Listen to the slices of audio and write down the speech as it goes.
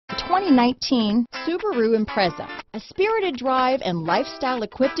2019 Subaru Impreza. A spirited drive and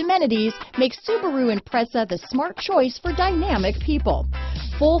lifestyle-equipped amenities make Subaru Impreza the smart choice for dynamic people.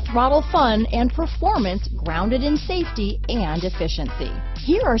 Full throttle fun and performance grounded in safety and efficiency.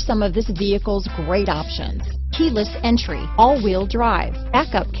 Here are some of this vehicle's great options: keyless entry, all-wheel drive,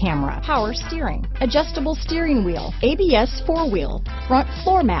 backup camera, power steering, adjustable steering wheel, ABS 4-wheel, front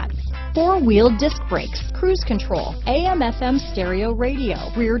floor mats, 4-wheel disc brakes, cruise control, AM/FM stereo radio,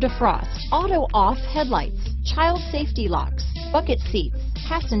 rear defrost, auto-off headlights, child safety locks, bucket seats,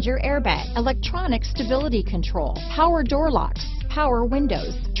 passenger airbag, electronic stability control, power door locks, power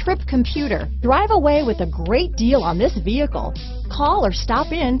windows, trip computer. Drive away with a great deal on this vehicle. Call or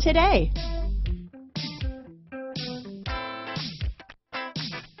stop in today.